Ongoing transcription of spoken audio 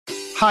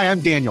Hi,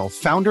 I'm Daniel,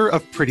 founder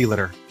of Pretty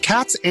Litter.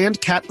 Cats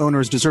and cat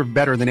owners deserve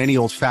better than any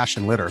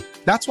old-fashioned litter.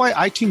 That's why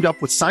I teamed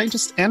up with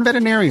scientists and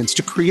veterinarians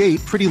to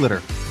create Pretty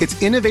Litter.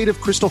 Its innovative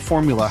crystal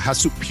formula has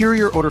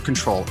superior odor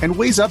control and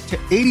weighs up to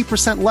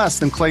 80% less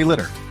than clay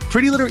litter.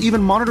 Pretty Litter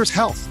even monitors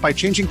health by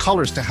changing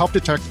colors to help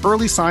detect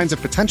early signs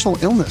of potential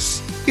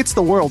illness. It's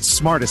the world's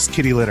smartest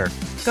kitty litter.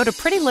 Go to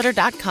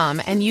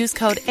prettylitter.com and use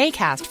code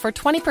ACAST for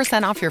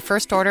 20% off your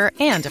first order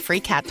and a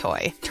free cat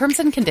toy. Terms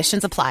and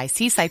conditions apply.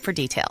 See site for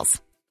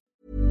details.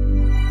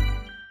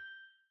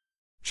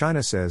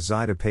 China says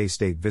Xi to pay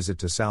state visit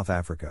to South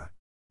Africa.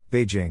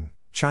 Beijing,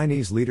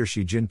 Chinese leader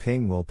Xi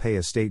Jinping will pay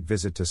a state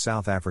visit to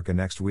South Africa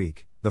next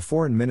week, the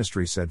foreign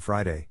ministry said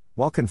Friday,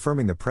 while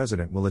confirming the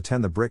president will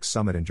attend the BRICS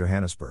summit in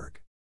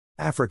Johannesburg.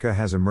 Africa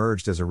has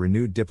emerged as a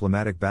renewed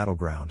diplomatic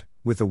battleground,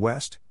 with the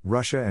West,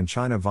 Russia and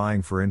China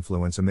vying for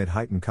influence amid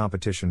heightened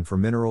competition for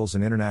minerals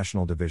and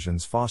international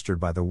divisions fostered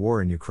by the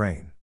war in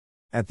Ukraine.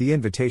 At the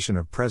invitation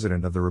of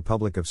President of the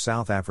Republic of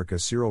South Africa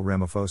Cyril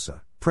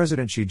Ramaphosa,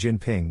 President Xi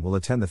Jinping will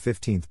attend the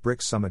 15th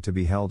BRICS summit to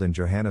be held in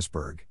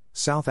Johannesburg,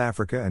 South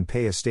Africa and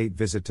pay a state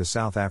visit to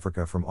South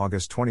Africa from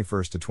August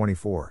 21 to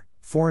 24,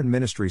 Foreign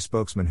Ministry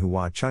spokesman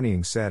Hua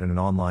Chunying said in an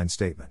online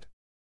statement.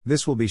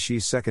 This will be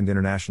Xi's second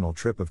international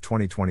trip of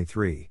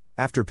 2023,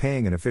 after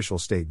paying an official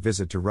state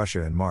visit to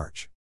Russia in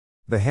March.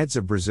 The heads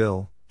of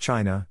Brazil,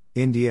 China,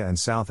 India and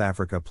South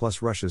Africa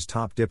plus Russia's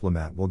top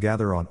diplomat will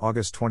gather on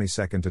August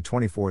 22 to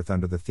 24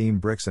 under the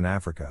theme BRICS in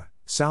Africa,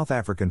 South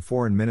African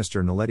Foreign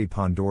Minister Naledi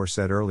Pandor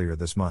said earlier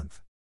this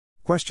month.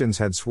 Questions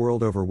had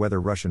swirled over whether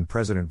Russian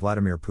President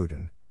Vladimir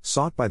Putin,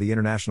 sought by the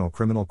International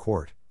Criminal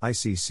Court,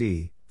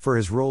 ICC, for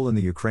his role in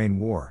the Ukraine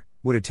war,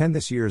 would attend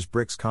this year's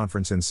BRICS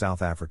conference in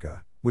South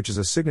Africa, which is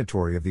a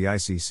signatory of the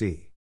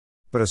ICC.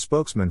 But a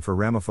spokesman for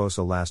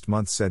Ramaphosa last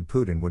month said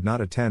Putin would not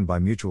attend by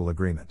mutual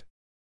agreement.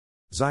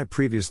 Xi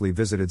previously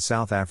visited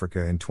South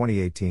Africa in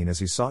 2018 as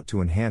he sought to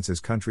enhance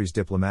his country's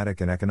diplomatic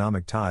and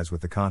economic ties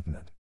with the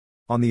continent.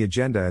 On the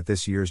agenda at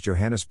this year's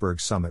Johannesburg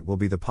summit will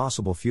be the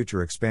possible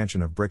future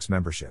expansion of BRICS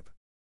membership.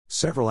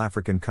 Several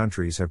African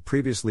countries have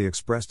previously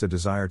expressed a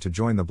desire to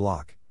join the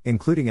bloc,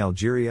 including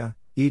Algeria,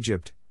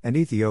 Egypt, and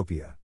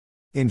Ethiopia.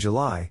 In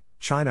July,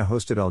 China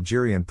hosted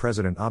Algerian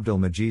President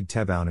Abdelmajid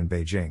Tebboune in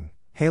Beijing,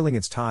 hailing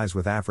its ties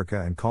with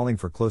Africa and calling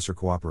for closer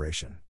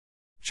cooperation.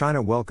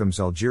 China welcomes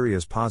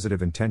Algeria's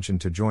positive intention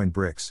to join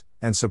BRICS,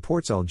 and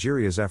supports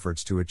Algeria's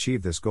efforts to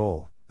achieve this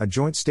goal, a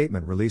joint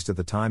statement released at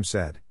the time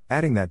said,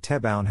 adding that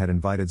Tebboune had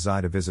invited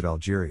Xi to visit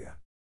Algeria.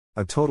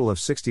 A total of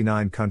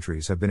 69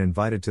 countries have been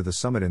invited to the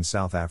summit in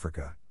South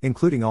Africa,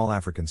 including all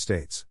African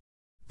states.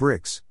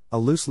 BRICS, a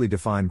loosely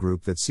defined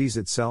group that sees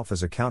itself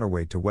as a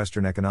counterweight to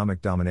Western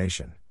economic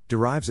domination,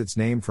 derives its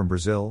name from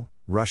Brazil,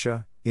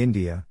 Russia,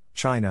 India,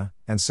 China,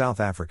 and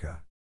South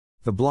Africa.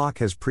 The bloc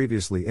has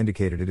previously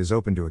indicated it is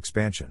open to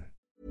expansion.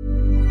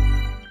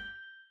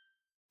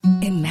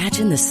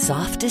 Imagine the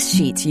softest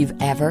sheets you've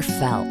ever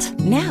felt.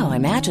 Now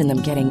imagine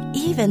them getting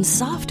even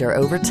softer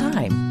over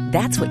time.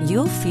 That's what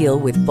you'll feel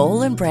with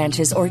Boll &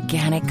 Branch's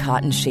organic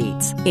cotton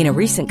sheets. In a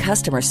recent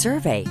customer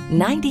survey,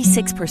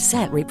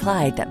 96%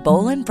 replied that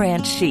Boll &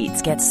 Branch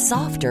sheets get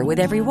softer with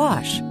every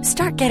wash.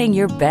 Start getting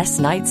your best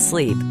night's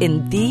sleep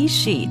in these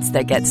sheets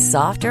that get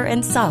softer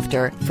and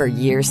softer for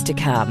years to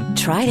come.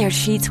 Try their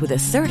sheets with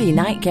a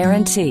 30-night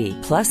guarantee.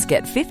 Plus,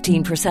 get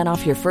 15%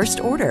 off your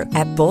first order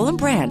at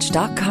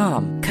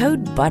bollandbranch.com.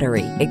 Code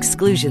BUTTERY.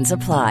 Exclusions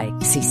apply.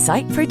 See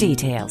site for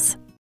details.